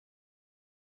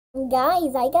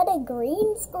Guys, I got a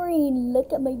green screen.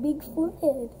 Look at my big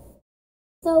forehead.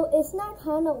 So it's not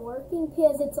kind of working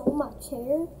because it's on my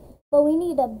chair. But we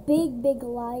need a big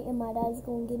light, and my dad's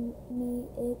going to give me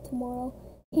it tomorrow.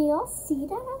 Can y'all see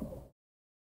that?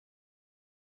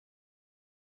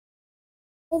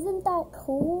 Isn't that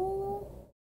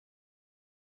cool?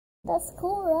 That's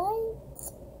cool,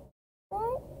 right?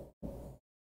 Right?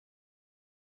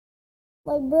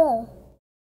 Like, bruh.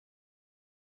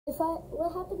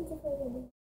 What happens if I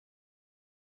delete?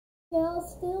 Can y'all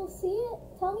still see it?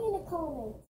 Tell me in the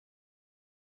comments.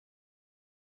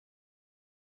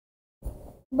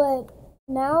 But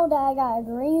now that I got a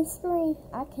green screen,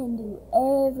 I can do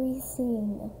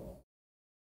everything.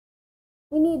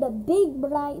 We need a big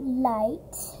bright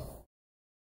light,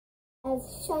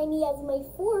 as shiny as my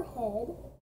forehead.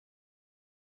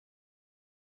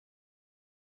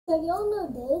 So y'all know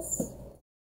this?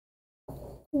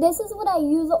 This is what I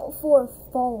use for a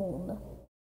phone.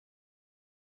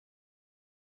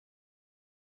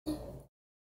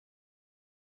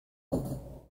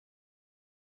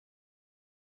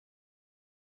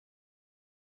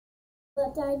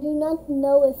 But I do not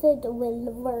know if it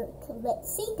will work.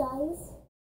 Let's see, guys.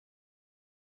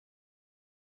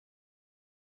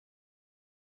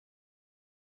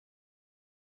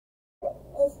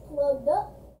 It's plugged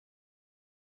up.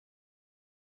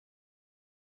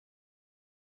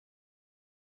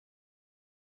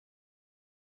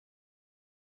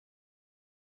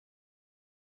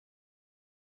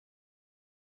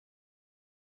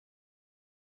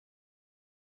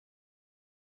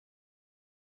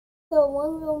 So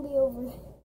one's gonna be over here.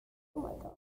 Oh my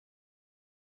god.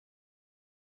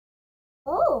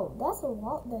 Oh, that's a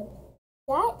lot better.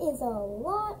 That is a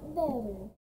lot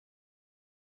better.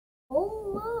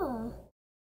 Oh my.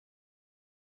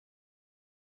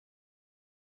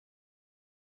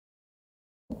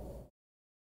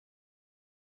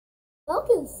 Y'all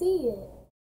can see it.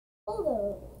 Hold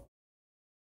up.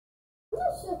 I'm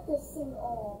gonna shut this thing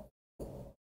off.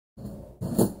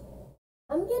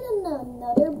 I'm getting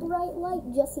another bright light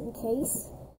just in case.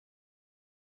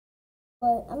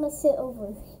 But I'm gonna sit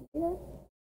over here.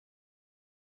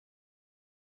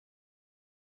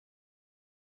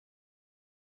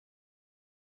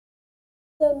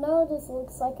 So now this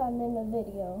looks like I'm in a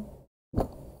video.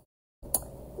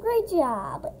 Great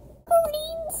job.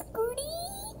 Green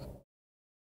screen.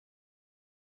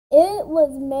 It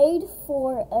was made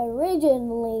for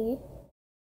originally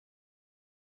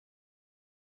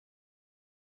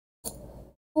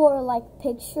for like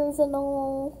pictures and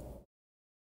all.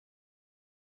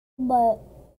 But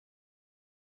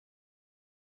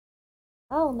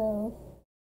I don't know.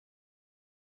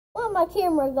 Why my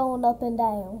camera going up and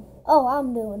down? Oh,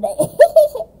 I'm doing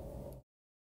that.